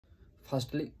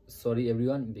Firstly, sorry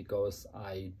everyone because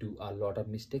I do a lot of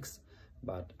mistakes,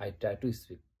 but I try to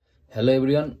speak. Hello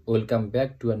everyone, welcome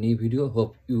back to a new video.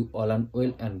 Hope you all are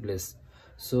well and blessed.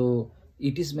 So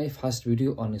it is my first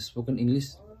video on spoken English.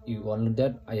 You all know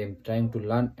that I am trying to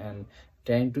learn and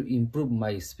trying to improve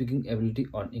my speaking ability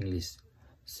on English.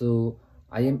 So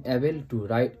I am able to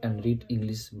write and read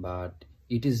English, but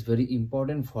it is very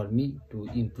important for me to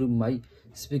improve my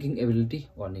speaking ability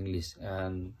on English,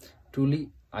 and truly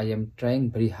I am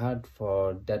trying very hard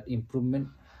for that improvement.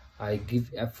 I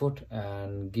give effort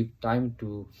and give time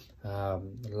to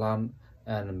learn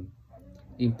and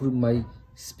improve my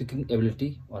speaking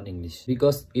ability on English,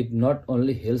 because it not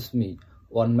only helps me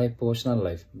on my personal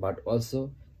life, but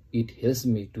also it helps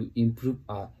me to improve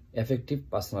a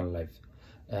effective personal life.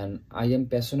 And I am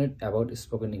passionate about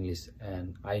spoken English,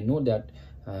 and I know that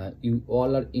you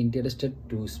all are interested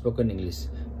to spoken English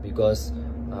because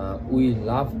we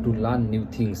love to learn new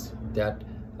things that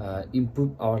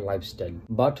improve our lifestyle.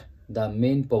 But the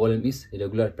main problem is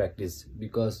regular practice,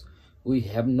 because we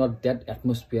have not that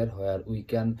atmosphere where we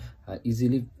can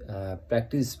easily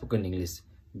practice spoken English.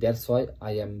 That's why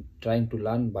I am trying to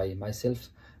learn by myself.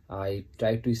 I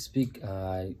try to speak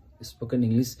spoken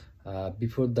English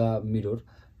before the mirror,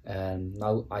 and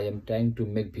now I am trying to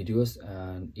make videos,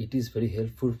 and it is very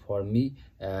helpful for me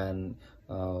and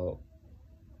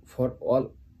for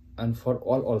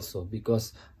all also,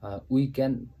 because we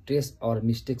can trace our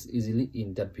mistakes easily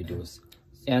in that videos.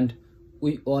 And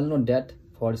we all know that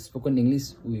for spoken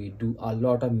English we do a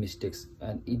lot of mistakes,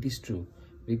 and it is true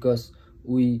because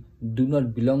we do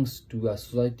not belong to a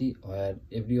society where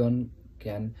everyone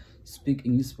can speak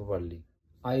English properly.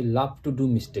 I love to do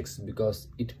mistakes because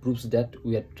it proves that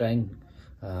we are trying.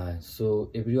 So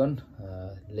everyone,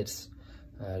 let's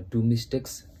do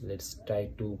mistakes. Let's try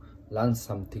to learn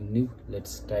something new.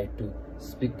 Let's try to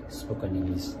speak spoken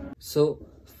English. So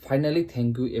finally,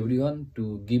 thank you everyone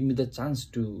to give me the chance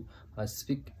to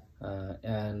speak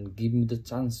and give me the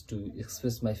chance to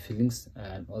express my feelings,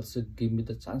 and also give me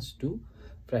the chance to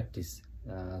practice.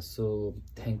 So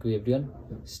thank you everyone.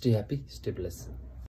 Stay happy, stay blessed.